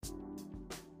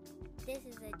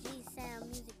This is a G Sound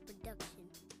Music production.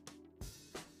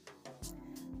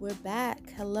 We're back.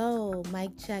 Hello,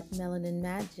 mic check, Melanin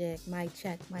Magic. Mic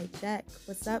check, mic check.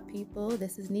 What's up, people?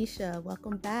 This is Nisha.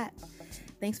 Welcome back.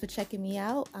 Thanks for checking me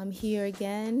out. I'm here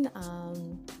again.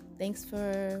 Thanks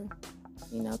for,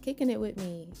 kicking it with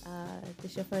me. If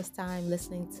this is your first time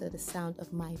listening to the sound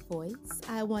of my voice,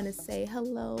 I want to say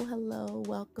hello,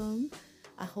 welcome.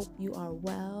 I hope you are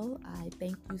well. I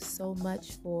thank you so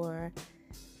much for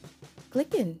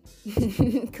clicking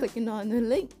on the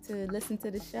link to listen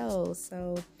to the show.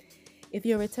 So if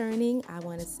you're returning, I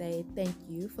want to say thank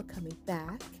you for coming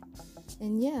back.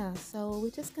 And yeah, so we're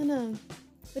just gonna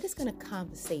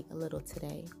conversate a little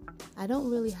today. I don't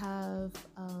really have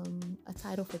a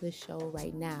title for this show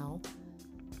right now,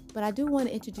 but I do want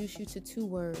to introduce you to two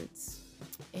words.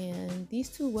 And these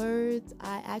two words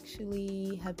I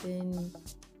actually have been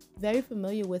very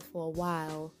familiar with for a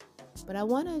while, but I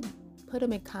want to put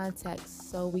them in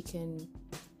context so we can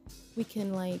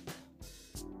like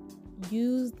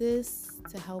use this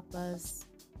to help us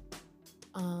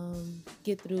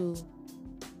get through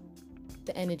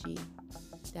the energy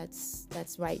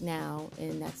that's right now,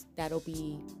 and that'll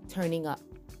be turning up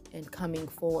and coming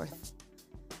forth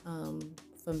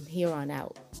from here on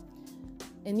out.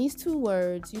 And these two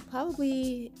words, you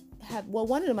probably have, well,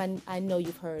 one of them I know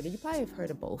you've heard, and you probably have heard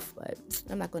of both, but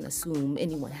I'm not going to assume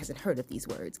anyone hasn't heard of these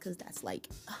words, because that's like,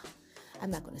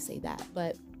 I'm not going to say that.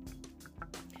 But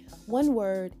one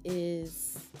word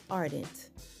is ardent,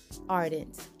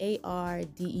 ardent,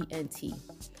 A-R-D-E-N-T.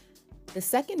 The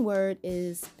second word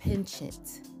is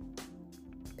penchant,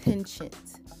 penchant,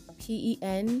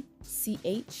 P-E-N-C-H-A-N-T.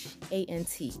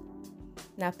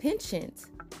 Now, penchant,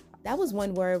 that was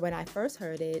one word when I first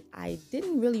heard it. I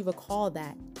didn't really recall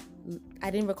that. I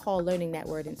didn't recall learning that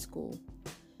word in school.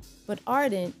 But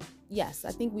ardent, yes,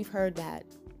 I think we've heard that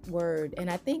word. And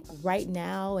I think right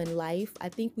now in life, I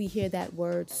think we hear that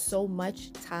word so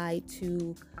much tied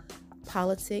to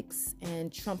politics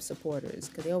and Trump supporters,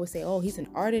 because they always say, oh, he's an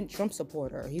ardent Trump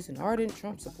supporter. He's an ardent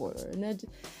Trump supporter. And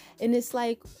it's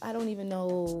like, I don't even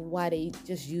know why they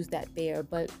just use that there,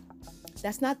 but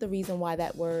that's not the reason why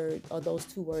that word or those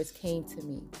two words came to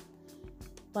me.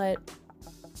 But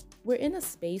we're in a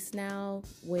space now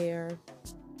where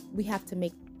we have to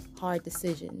make hard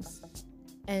decisions.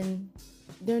 And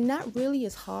they're not really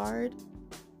as hard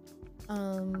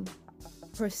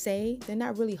per se. They're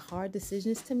not really hard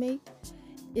decisions to make.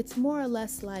 It's more or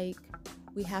less like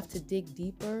we have to dig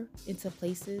deeper into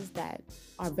places that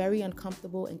are very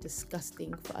uncomfortable and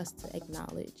disgusting for us to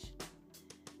acknowledge.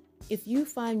 If you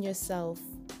find yourself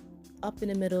up in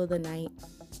the middle of the night,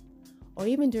 or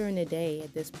even during the day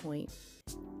at this point,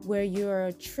 where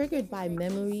you're triggered by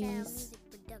memories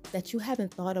that you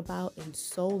haven't thought about in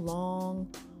so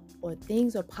long, or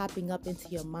things are popping up into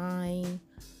your mind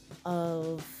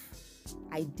of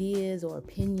ideas or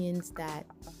opinions that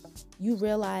you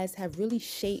realize have really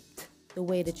shaped the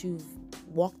way that you've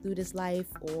walked through this life,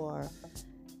 or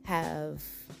have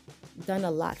done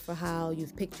a lot for how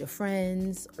you've picked your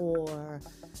friends, or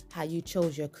how you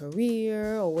chose your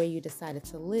career, or where you decided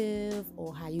to live,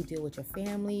 or how you deal with your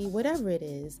family, whatever it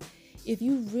is. If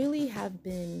you really have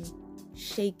been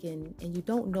shaken and you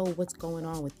don't know what's going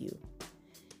on with you,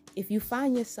 if you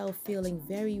find yourself feeling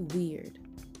very weird,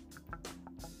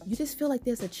 you just feel like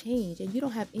there's a change and you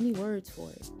don't have any words for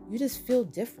it, you just feel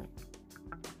different,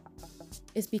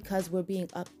 it's because we're being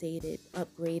updated,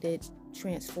 upgraded,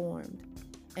 transformed.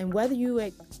 And whether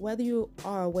you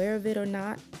are aware of it or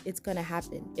not, it's going to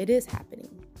happen. It is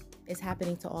happening. It's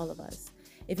happening to all of us.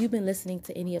 If you've been listening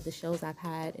to any of the shows I've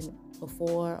had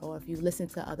before, or if you listen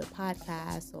to other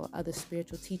podcasts or other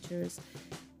spiritual teachers,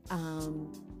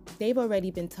 they've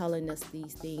already been telling us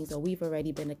these things, or we've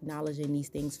already been acknowledging these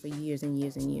things for years and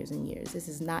years and years and years. This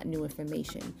is not new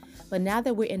information. But now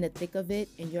that we're in the thick of it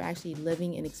and you're actually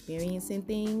living and experiencing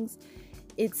things,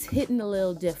 it's hitting a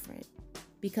little different.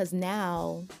 Because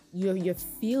now you're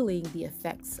feeling the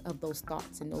effects of those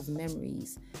thoughts and those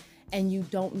memories, and you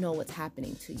don't know what's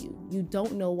happening to you. You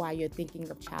don't know why you're thinking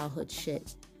of childhood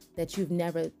shit that you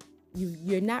don't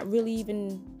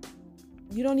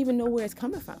even know where it's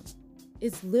coming from.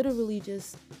 It's literally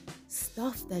just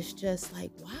stuff that's just like,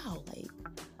 wow, like,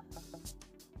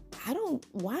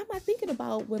 why am I thinking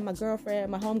about when my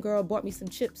homegirl bought me some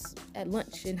chips at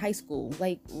lunch in high school?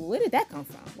 Like, where did that come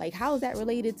from? Like, how is that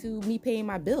related to me paying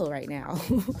my bill right now?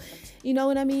 You know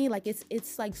what I mean? Like,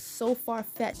 it's like so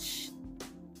far-fetched,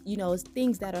 it's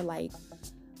things that are like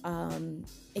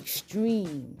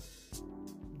extreme,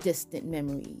 distant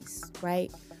memories,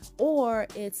 right? Or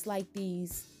it's like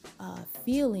these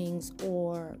feelings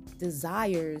or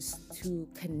desires to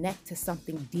connect to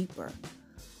something deeper,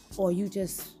 or you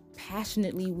just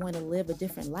passionately want to live a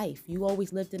different life. You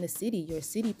always lived in a city, you're a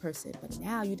city person, but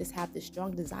now you just have this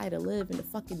strong desire to live in the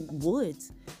fucking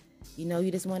woods. You know,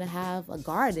 you just want to have a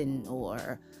garden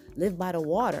or live by the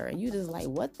water, and you just like,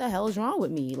 what the hell's wrong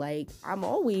with me? Like, I'm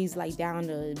always like down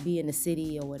to be in the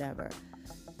city or whatever.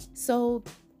 So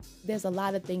there's a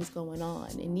lot of things going on.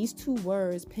 And these two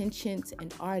words, penchant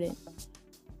and ardent,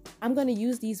 I'm going to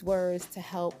use these words to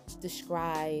help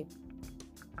describe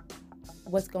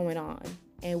what's going on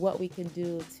and what we can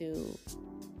do to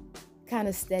kind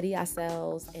of steady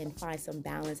ourselves and find some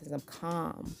balance and some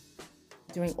calm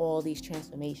during all these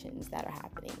transformations that are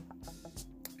happening.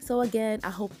 So again, I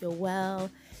hope you're well.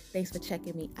 Thanks for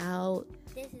checking me out.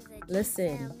 This is a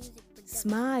Listen, G-Sound Music Production.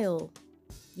 smile.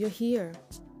 You're here.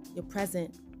 You're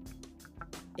present.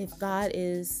 If God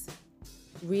is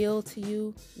real to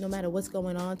you, no matter what's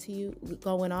going on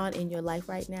in your life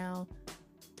right now,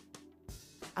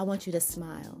 I want you to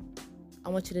smile. I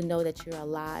want you to know that you're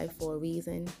alive for a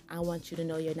reason. I want you to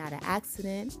know you're not an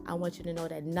accident. I want you to know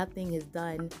that nothing is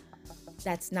done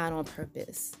that's not on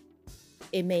purpose.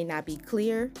 It may not be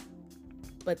clear,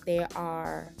 but there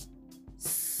are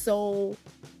so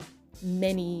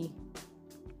many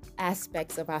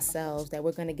aspects of ourselves that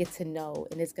we're going to get to know,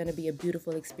 and it's going to be a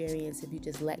beautiful experience if you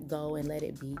just let go and let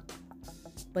it be.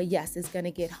 But yes, it's going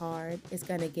to get hard. It's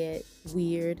going to get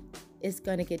weird. It's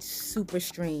going to get super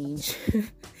strange.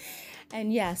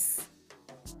 And yes,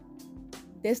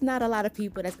 there's not a lot of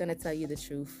people that's going to tell you the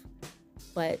truth,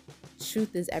 but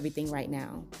truth is everything right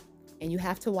now. And you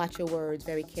have to watch your words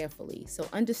very carefully. So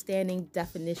understanding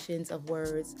definitions of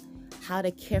words, how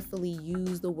to carefully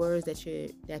use the words that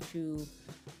you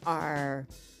are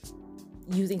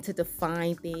using to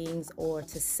define things or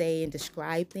to say and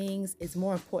describe things is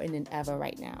more important than ever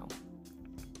right now.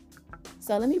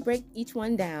 So let me break each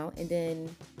one down, and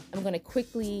then I'm going to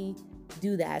quickly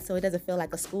do that so it doesn't feel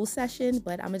like a school session,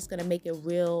 but I'm just going to make it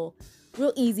real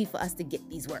easy for us to get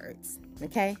these words.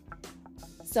 Okay?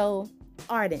 So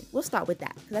ardent, we'll start with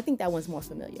that because I think that one's more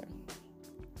familiar.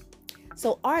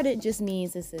 So ardent just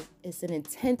means it's an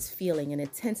intense feeling, an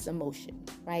intense emotion,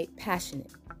 right?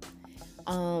 Passionate.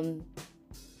 The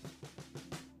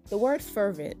word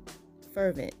fervent,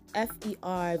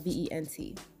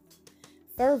 F-E-R-V-E-N-T.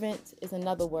 Fervent is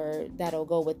another word that'll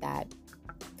go with that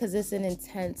because it's an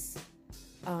intense,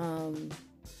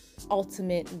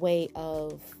 ultimate way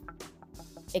of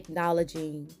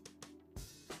acknowledging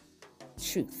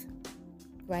truth,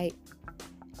 right?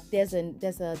 There's a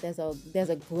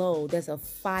glow, there's a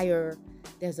fire,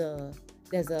 there's a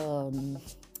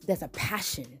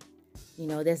passion, you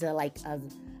know, there's an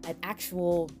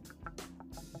actual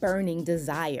burning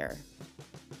desire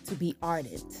to be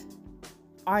ardent.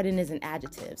 Ardent is an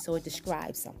adjective, so it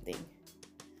describes something.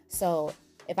 So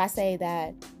if I say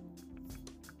that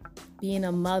being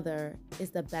a mother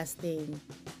is the best thing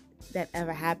that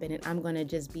ever happened, and I'm gonna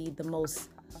just be the most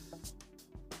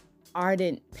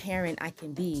ardent parent I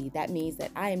can be, that means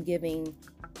that I am giving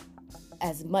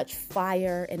as much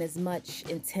fire and as much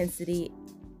intensity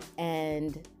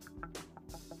and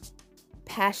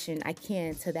passion I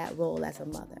can to that role as a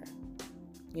mother.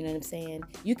 You know what I'm saying?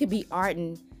 You could be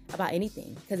ardent about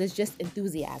anything because it's just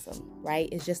enthusiasm, right?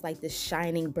 It's just like this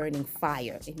shining, burning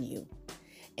fire in you.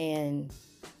 And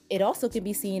it also can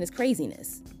be seen as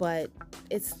craziness, but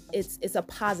it's a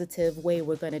positive way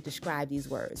we're going to describe these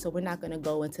words. So we're not going to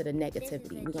go into the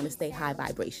negativity. We're going to stay high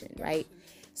vibration, right?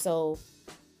 So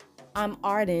I'm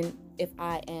ardent if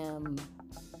I am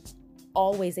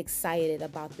always excited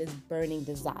about this burning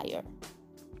desire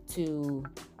to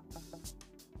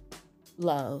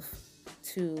love,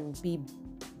 to be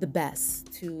the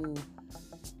best, to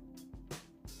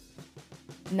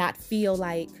not feel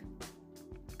like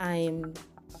I'm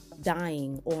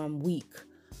dying or I'm weak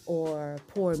or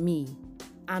poor me.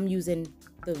 I'm using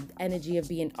the energy of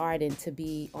being ardent to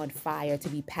be on fire, to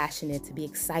be passionate, to be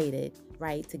excited,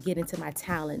 right? To get into my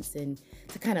talents and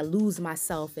to kind of lose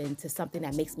myself into something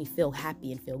that makes me feel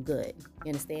happy and feel good. You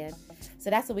understand? So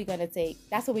that's what we're going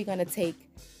to take.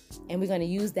 And we're going to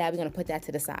use that. We're going to put that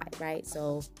to the side, right?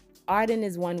 So ardent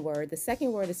is one word. The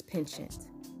second word is penchant.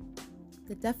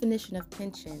 The definition of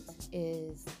penchant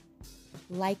is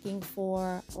liking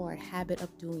for or a habit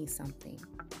of doing something.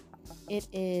 It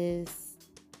is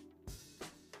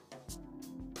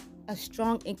a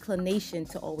strong inclination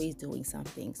to always doing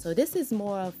something. So this is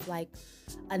more of like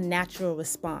a natural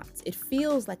response. It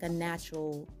feels like a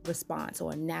natural response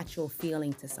or a natural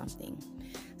feeling to something.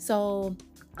 So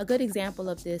a good example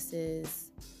of this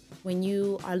is when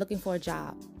you are looking for a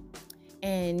job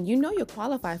and you know you're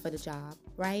qualified for the job,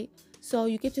 right? So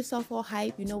you get yourself all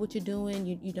hype, you know what you're doing,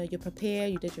 you know you're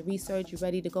prepared, you did your research, you're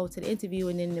ready to go to the interview,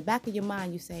 and then in the back of your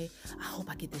mind you say, I hope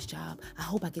I get this job. I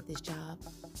hope I get this job.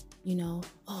 You know,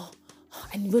 I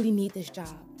really need this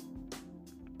job.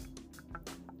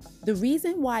 The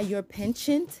reason why you're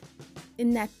penchant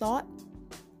in that thought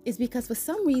is because for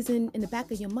some reason in the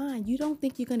back of your mind, you don't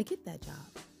think you're going to get that job.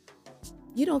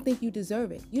 You don't think you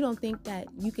deserve it. You don't think that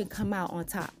you can come out on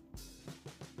top.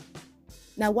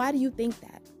 Now, why do you think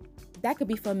that? That could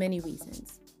be for many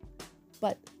reasons.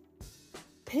 But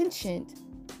penchant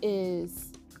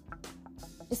it's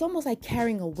almost like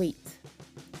carrying a weight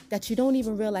that you don't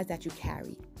even realize that you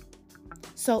carry.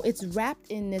 So it's wrapped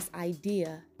in this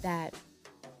idea that,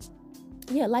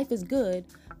 yeah, life is good,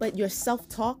 but your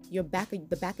self-talk, the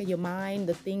back of your mind,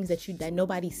 the things that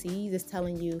nobody sees is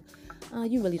telling you,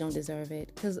 you really don't deserve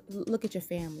it. Because look at your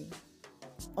family,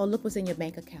 or look what's in your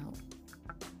bank account,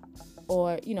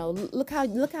 or look how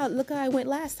I went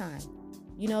last time.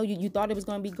 You thought it was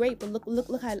going to be great, but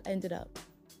look how it ended up.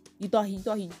 You thought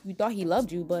he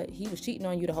loved you, but he was cheating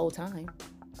on you the whole time.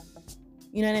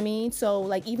 You know what I mean? So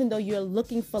like, even though you're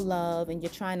looking for love and you're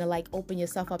trying to like open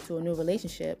yourself up to a new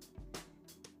relationship,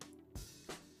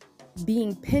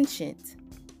 being penchant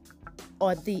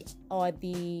or the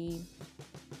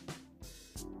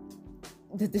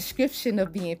description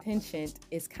of being penchant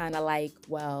is kind of like,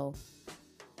 well,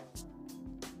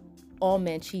 all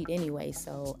men cheat anyway,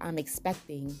 so I'm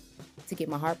expecting to get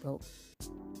my heart broke.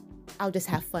 I'll just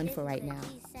have fun for right now.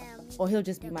 Or he'll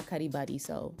just be my cuddy buddy,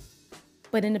 so.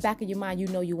 But in the back of your mind, you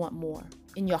know you want more.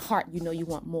 In your heart, you know you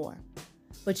want more.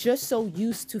 But you're so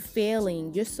used to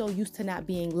failing. You're so used to not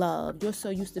being loved. You're so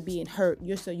used to being hurt.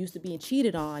 You're so used to being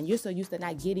cheated on. You're so used to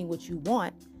not getting what you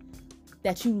want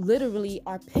that you literally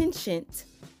are penchant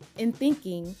in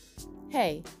thinking,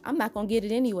 hey, I'm not going to get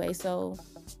it anyway, so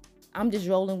I'm just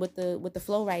rolling with the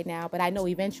flow right now, but I know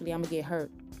eventually I'm going to get hurt.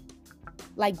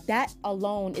 Like, that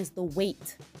alone is the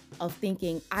weight of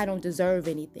thinking I don't deserve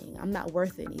anything. I'm not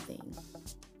worth anything.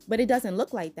 But it doesn't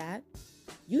look like that.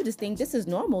 You just think this is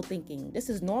normal thinking. This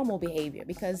is normal behavior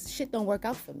because shit don't work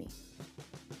out for me.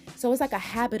 So it's like a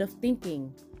habit of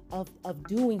thinking, of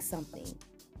doing something,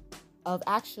 of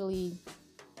actually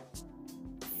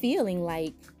feeling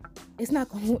like it's not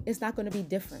going to be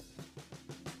different.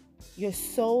 You're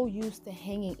so used to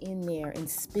hanging in there and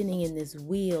spinning in this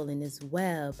wheel, in this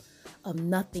web of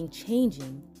nothing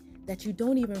changing, that you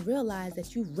don't even realize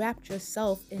that you wrapped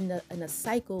yourself in a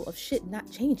cycle of shit not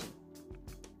changing.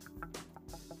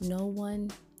 No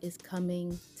one is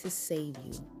coming to save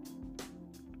you.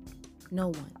 No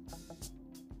one.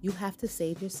 You have to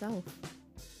save yourself.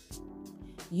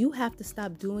 You have to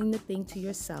stop doing the thing to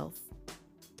yourself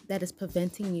that is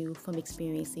preventing you from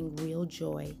experiencing real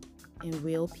joy and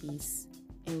real peace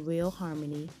and real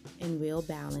harmony and real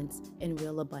balance and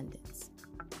real abundance.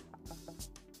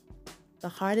 The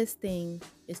hardest thing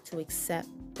is to accept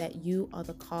that you are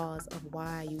the cause of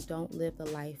why you don't live the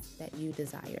life that you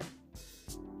desire.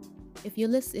 If you're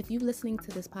listening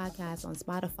to this podcast on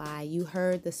Spotify, you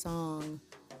heard the song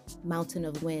Mountain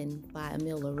of Wind by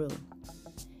Emile LaRue.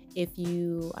 If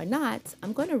you are not,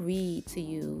 I'm going to read to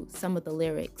you some of the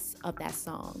lyrics of that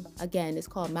song. Again, it's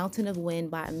called Mountain of Wind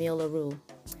by Emile LaRue.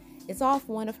 It's off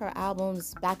one of her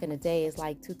albums back in the day. It's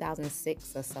like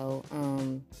 2006 or so.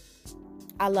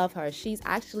 I love her. She's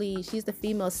the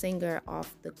female singer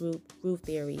off the group Groove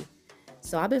Theory.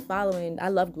 So I've been following, I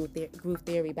love Groove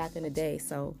Theory back in the day.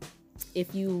 So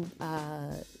if you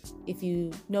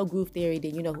know Groove Theory,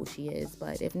 then you know who she is.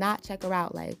 But if not, check her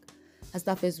out. Like, her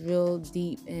stuff is real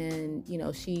deep, and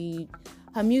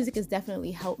her music has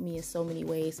definitely helped me in so many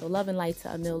ways. So love and light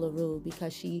to Emile LaRue,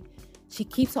 because she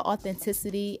keeps her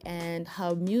authenticity, and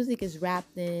her music is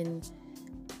wrapped in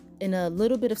a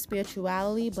little bit of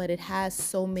spirituality, but it has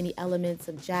so many elements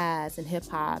of jazz and hip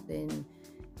hop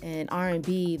and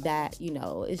R&B that,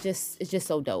 it's just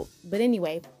so dope. But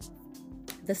anyway,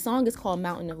 the song is called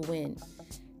Mountain of Wind,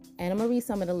 and I'm gonna read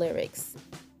some of the lyrics.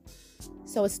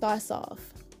 So it starts off.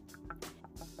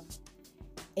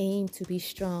 Aim to be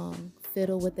strong,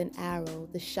 fiddle with an arrow,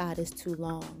 the shot is too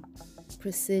long.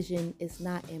 Precision is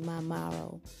not in my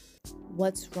marrow.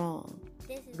 What's wrong?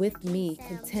 With me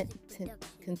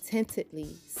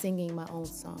contentedly singing my own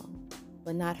song,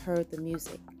 but not heard the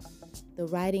music. The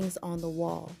writing's on the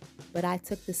wall, but I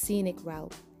took the scenic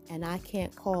route, and I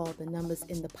can't call the numbers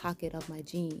in the pocket of my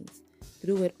jeans.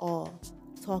 Through it all,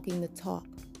 talking the talk,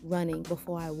 running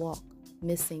before I walk,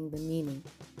 missing the meaning.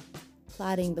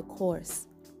 Plotting the course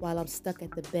while I'm stuck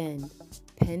at the bend,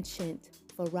 penchant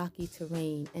for rocky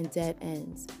terrain and dead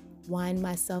ends. Wind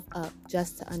myself up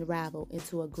just to unravel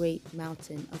into a great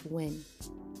mountain of wind.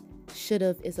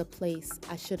 Should've is a place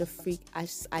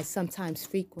I sometimes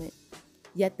frequent,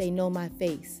 yet they know my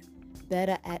face.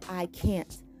 Better at I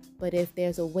can't, but if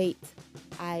there's a wait,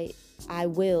 I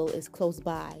will is close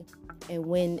by, and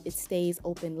when it stays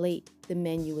open late, the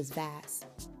menu is vast.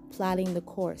 Plotting the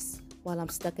course while I'm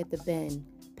stuck at the bend,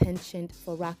 penchant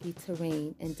for rocky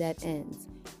terrain and dead ends.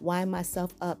 Wind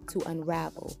myself up to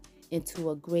unravel into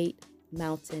a great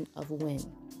mountain of wind.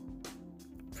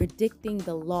 Predicting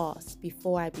the loss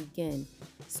before I begin,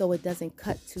 so it doesn't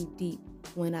cut too deep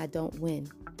when I don't win.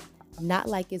 Not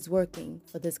like it's working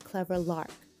for this clever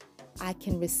lark. I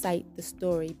can recite the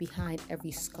story behind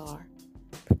every scar.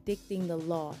 Predicting the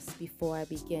loss before I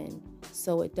begin,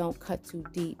 so it don't cut too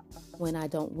deep when I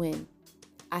don't win.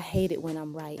 I hate it when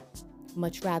I'm right.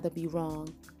 Much rather be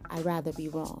wrong. I'd rather be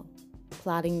wrong.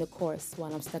 Plotting the course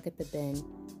while I'm stuck at the bend,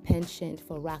 penchant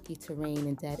for rocky terrain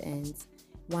and dead ends.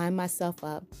 Wind myself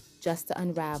up just to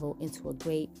unravel into a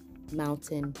great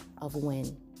mountain of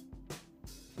wind.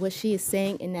 What she is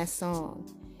saying in that song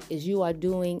is you are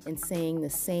doing and saying the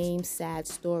same sad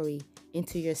story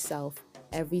into yourself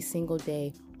every single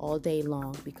day, all day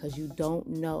long, because you don't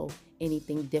know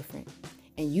anything different.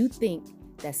 And you think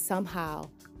that somehow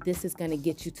this is going to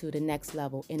get you to the next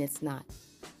level, and it's not.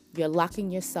 You're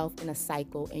locking yourself in a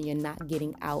cycle and you're not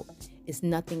getting out.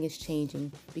 Nothing is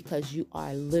changing because you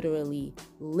are literally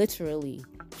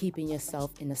keeping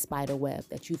yourself in a spider web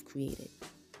that you've created.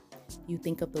 You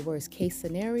think of the worst case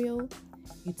scenario.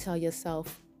 You tell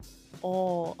yourself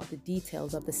all of the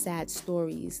details of the sad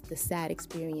stories, the sad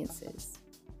experiences.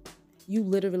 You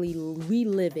literally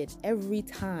relive it every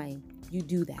time you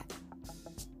do that.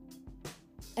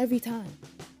 Every time.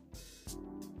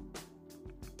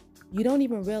 You don't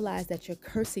even realize that you're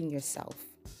cursing yourself.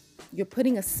 You're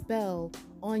putting a spell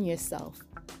on yourself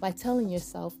by telling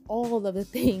yourself all of the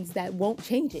things that won't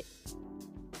change it.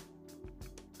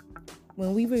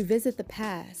 When we revisit the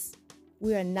past,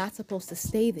 we are not supposed to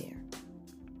stay there.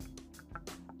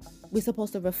 We're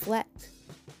supposed to reflect,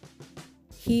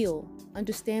 heal,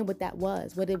 understand what that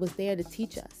was, what it was there to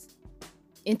teach us,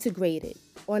 integrate it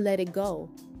or let it go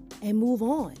and move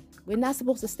on. We're not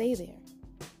supposed to stay there.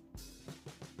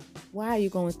 Why are you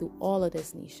going through all of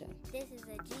this, Nisha? This is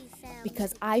a G sound.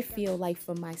 Because I feel like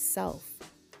for myself,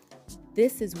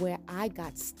 this is where I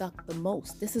got stuck the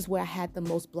most. This is where I had the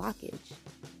most blockage.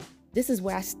 This is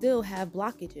where I still have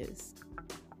blockages.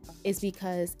 It's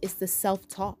because it's the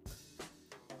self-talk.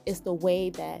 It's the way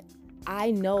that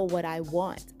I know what I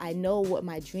want. I know what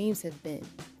my dreams have been.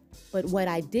 But what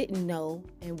I didn't know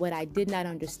and what I did not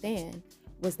understand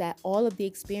was that all of the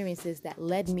experiences that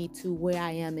led me to where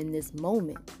I am in this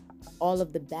moment, all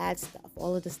of the bad stuff,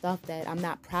 all of the stuff that I'm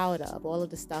not proud of, all of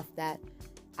the stuff that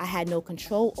I had no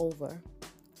control over,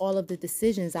 all of the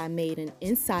decisions I made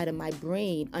inside of my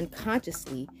brain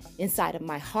unconsciously, inside of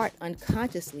my heart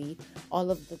unconsciously,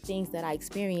 all of the things that I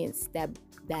experienced that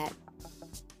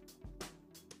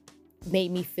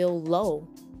made me feel low,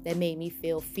 that made me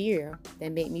feel fear,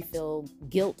 that made me feel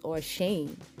guilt or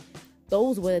shame.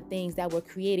 Those were the things that were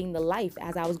creating the life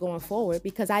as I was going forward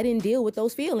because I didn't deal with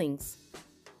those feelings.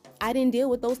 I didn't deal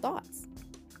with those thoughts.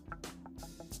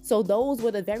 So those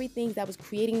were the very things that was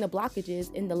creating the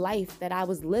blockages in the life that I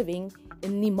was living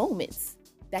in the moments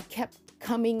that kept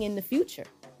coming in the future.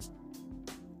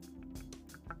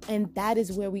 And that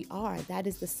is where we are. That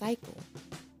is the cycle.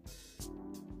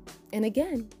 And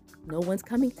again, no one's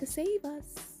coming to save us.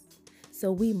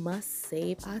 So we must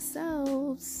save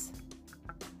ourselves.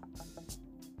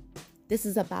 This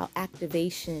is about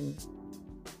activation.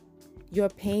 Your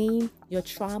pain, your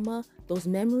trauma, those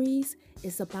memories,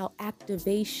 is about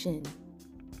activation.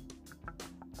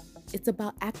 It's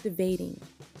about activating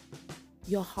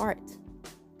your heart.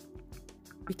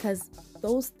 Because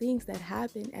those things that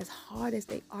happen, as hard as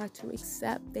they are to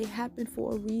accept, they happen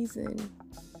for a reason.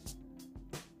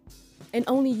 And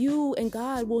only you and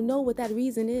God will know what that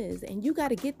reason is. And you got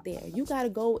to get there. You got to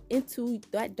go into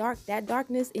that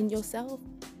darkness in yourself,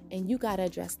 and you got to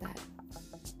address that.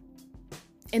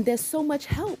 And there's so much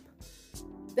help.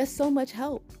 There's so much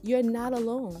help. You're not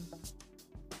alone.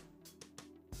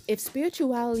 If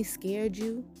spirituality scared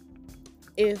you,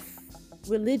 if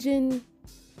religion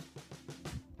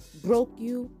broke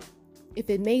you, if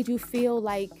it made you feel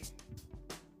like,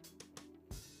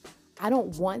 I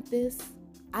don't want this,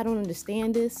 I don't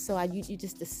understand this, so you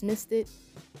just dismissed it.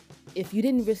 If you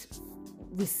didn't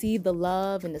receive the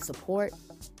love and the support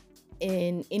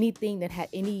in anything that had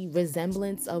any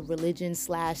resemblance of religion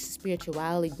 /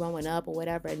 spirituality growing up or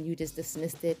whatever, and you just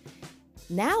dismissed it,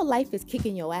 now life is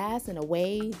kicking your ass in a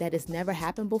way that has never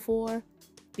happened before.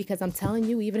 Because I'm telling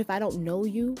you, even if I don't know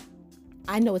you,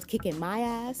 I know it's kicking my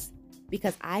ass,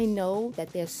 because I know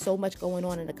that there's so much going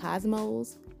on in the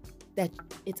cosmos that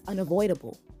it's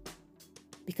unavoidable.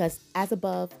 Because as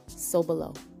above, so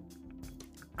below.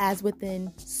 As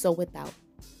within, so without.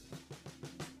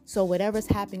 So whatever's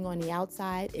happening on the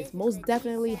outside is most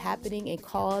definitely happening and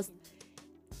caused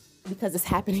because it's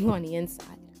happening on the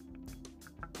inside.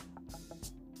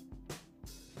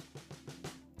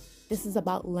 This is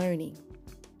about learning.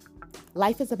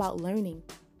 Life is about learning.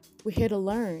 We're here to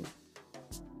learn.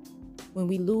 When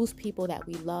we lose people that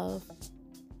we love,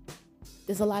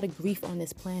 there's a lot of grief on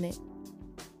this planet.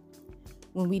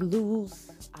 When we lose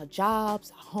our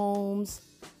jobs, our homes,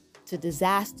 to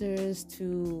disasters,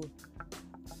 to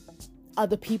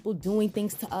other people doing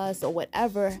things to us, or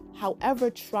whatever, however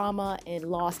trauma and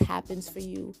loss happens for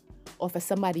you or for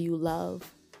somebody you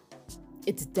love,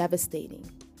 it's devastating.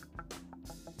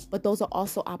 But those are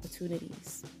also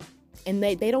opportunities. And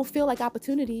they don't feel like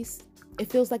opportunities.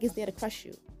 It feels like it's there to crush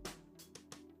you.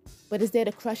 But it's there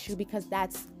to crush you because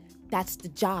that's the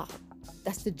job.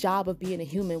 That's the job of being a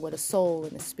human with a soul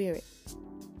and a spirit.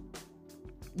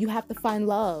 You have to find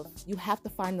love. You have to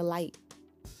find the light.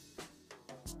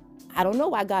 I don't know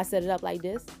why God set it up like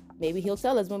this. Maybe he'll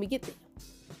tell us when we get there.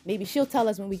 Maybe she'll tell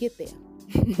us when we get there.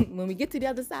 When we get to the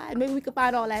other side, maybe we can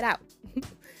find all that out.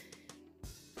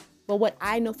 But what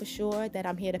I know for sure that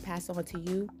I'm here to pass on to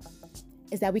you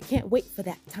is that we can't wait for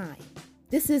that time.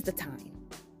 This is the time.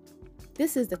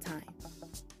 This is the time.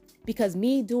 Because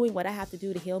me doing what I have to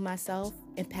do to heal myself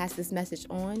and pass this message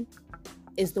on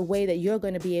is the way that you're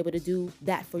going to be able to do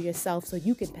that for yourself so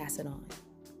you can pass it on.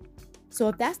 So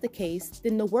if that's the case,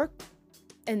 then the work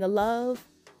and the love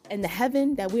and the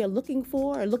heaven that we are looking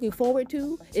for or looking forward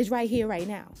to is right here, right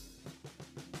now.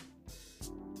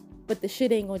 But the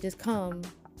shit ain't gonna just come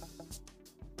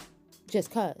just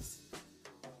cause.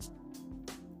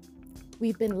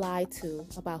 We've been lied to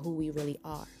about who we really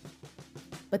are.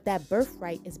 But that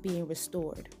birthright is being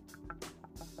restored.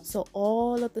 So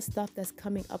all of the stuff that's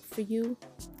coming up for you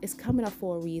is coming up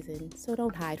for a reason. So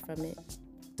don't hide from it.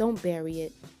 Don't bury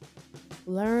it.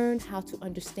 Learn how to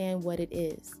understand what it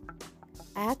is.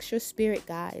 Ask your spirit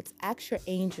guides, ask your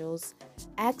angels,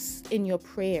 ask in your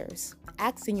prayers,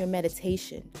 ask in your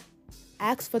meditation,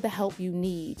 ask for the help you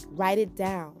need, write it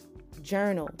down,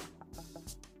 journal.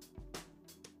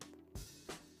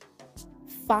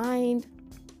 Find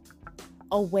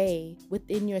a way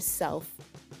within yourself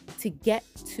to get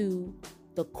to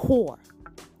the core.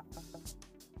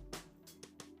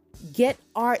 Get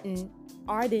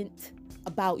ardent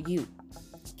about you.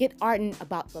 Get ardent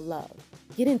about the love.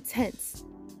 Get intense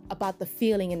about the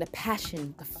feeling and the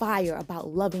passion, the fire about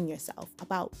loving yourself,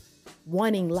 about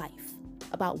wanting life,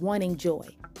 about wanting joy.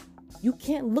 You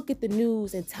can't look at the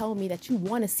news and tell me that you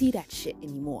want to see that shit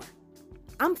anymore.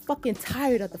 I'm fucking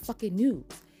tired of the fucking news.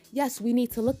 Yes, we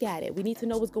need to look at it. We need to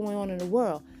know what's going on in the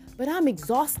world. But I'm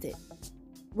exhausted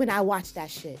when I watch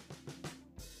that shit.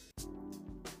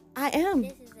 I am.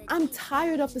 I'm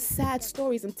tired of the sad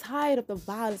stories. I'm tired of the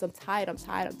violence. I'm tired.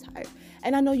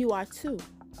 And I know you are too.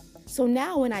 So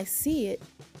now when I see it,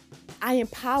 I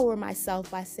empower myself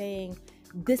by saying,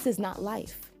 this is not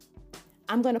life.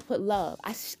 I'm going to put love.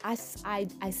 I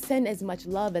send as much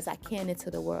love as I can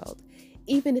into the world,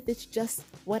 even if it's just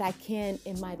what I can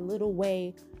in my little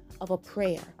way of a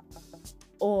prayer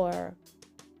or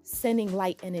sending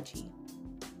light energy.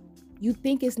 You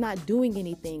think it's not doing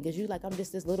anything because you're like, I'm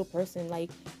just this little person like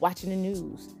watching the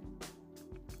news.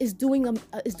 It's doing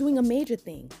a major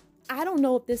thing. I don't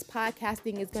know if this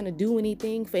podcasting is going to do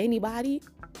anything for anybody.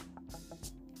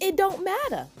 It don't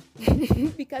matter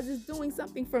because it's doing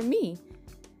something for me.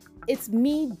 It's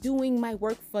me doing my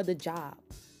work for the job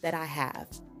that I have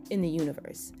in the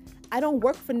universe. I don't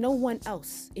work for no one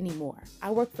else anymore.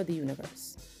 I work for the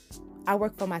universe. I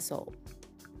work for my soul.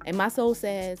 And my soul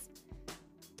says,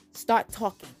 start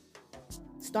talking,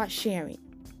 start sharing,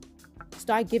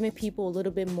 start giving people a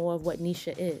little bit more of what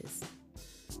Nisha is.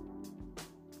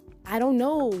 I don't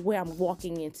know where I'm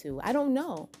walking into. I don't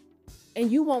know. And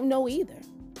you won't know either.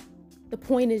 The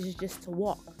point is just to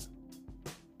walk.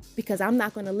 Because I'm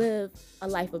not going to live a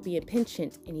life of being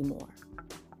pensioned anymore.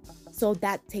 So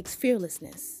that takes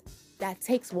fearlessness. That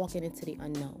takes walking into the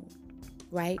unknown,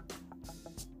 right?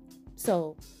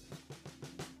 So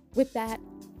with that,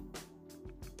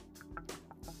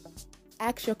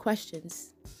 ask your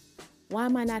questions. Why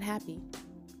am I not happy?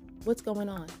 What's going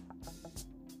on?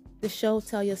 The show,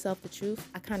 Tell Yourself the Truth,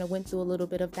 I kind of went through a little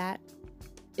bit of that.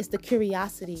 It's the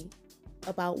curiosity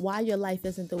about why your life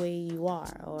isn't the way you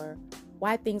are, or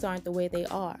why things aren't the way they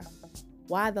are,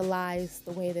 why the lies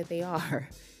the way that they are.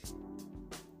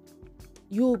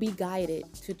 you will be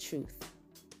guided to truth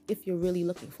if you're really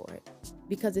looking for it,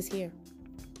 because it's here.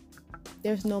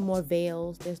 There's no more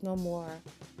veils. There's no more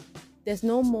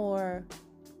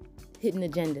hidden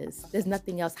agendas. There's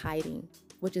nothing else hiding,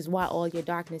 which is why all your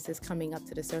darkness is coming up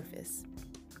to the surface.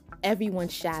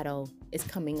 Everyone's shadow is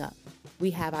coming up.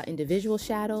 We have our individual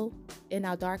shadow in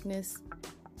our darkness,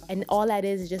 and all that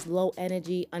is just low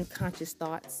energy, unconscious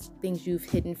thoughts, things you've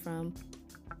hidden from.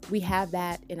 We have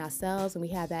that in ourselves, and we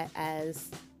have that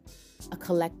as a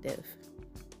collective.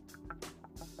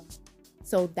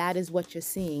 So that is what you're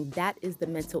seeing. That is the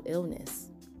mental illness.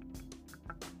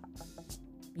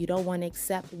 You don't want to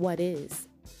accept what is.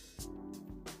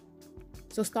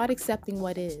 So start accepting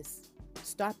what is.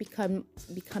 Start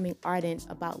becoming ardent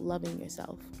about loving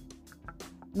yourself.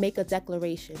 Make a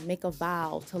declaration, make a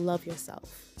vow to love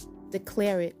yourself.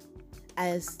 Declare it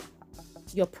as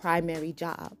your primary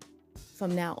job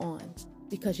from now on,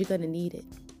 because you're going to need it.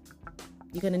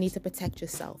 You're going to need to protect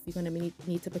yourself. You're going to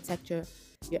need to protect your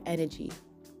energy,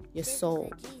 your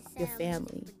soul, your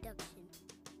family.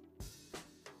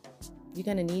 You're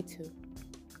going to need to.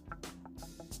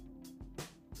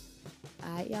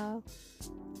 All right, y'all.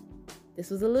 This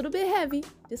was a little bit heavy,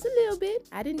 just a little bit.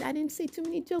 I didn't say too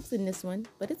many jokes in this one,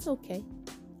 but it's okay.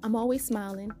 I'm always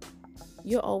smiling.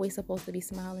 You're always supposed to be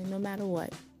smiling no matter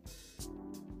what.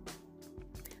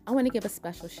 I want to give a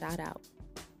special shout out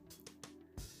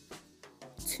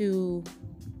to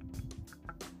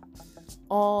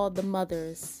all the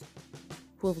mothers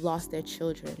who have lost their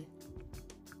children,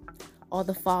 all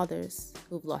the fathers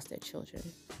who have lost their children.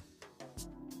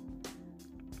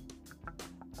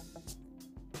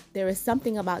 There is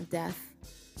something about death.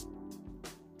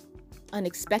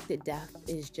 Unexpected death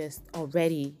is just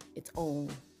already its own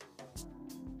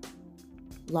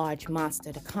large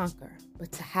monster to conquer.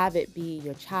 But to have it be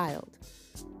your child,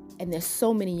 and there's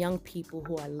so many young people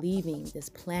who are leaving this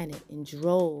planet in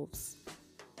droves,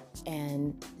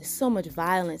 and there's so much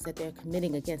violence that they're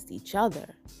committing against each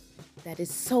other that is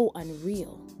so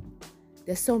unreal.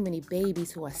 There's so many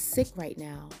babies who are sick right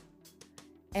now.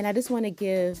 And I just want to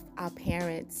give our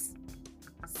parents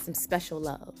some special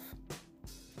love.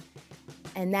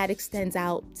 And that extends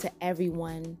out to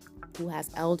everyone who has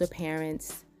elder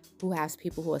parents, who has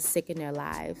people who are sick in their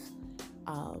lives.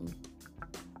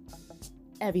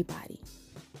 Everybody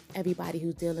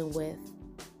who's dealing with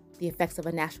the effects of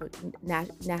a national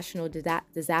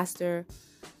disaster.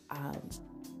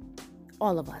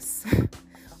 All of us.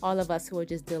 All of us who are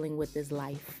just dealing with this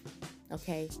life.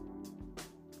 Okay?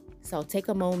 So take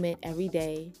a moment every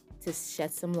day to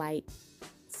shed some light,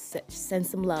 send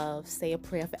some love, say a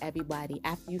prayer for everybody.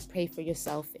 After you've prayed for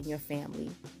yourself and your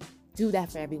family, do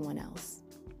that for everyone else.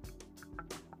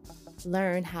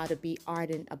 Learn how to be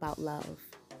ardent about love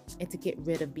and to get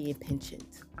rid of being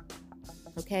penchant.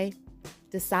 Okay?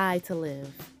 Decide to live,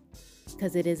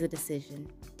 because it is a decision.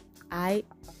 All right?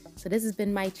 So this has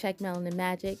been Mic Check Melanin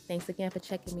Magic. Thanks again for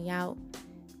checking me out.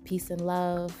 Peace and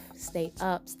love. Stay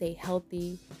up, stay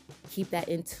healthy. Keep that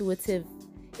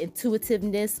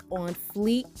intuitiveness on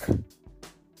fleek.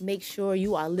 Make sure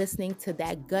you are listening to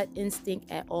that gut instinct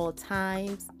at all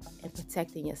times and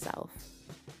protecting yourself.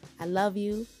 I love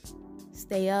you.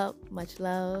 Stay up. Much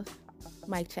love.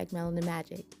 Mic Check Melanin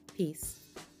Magic. Peace.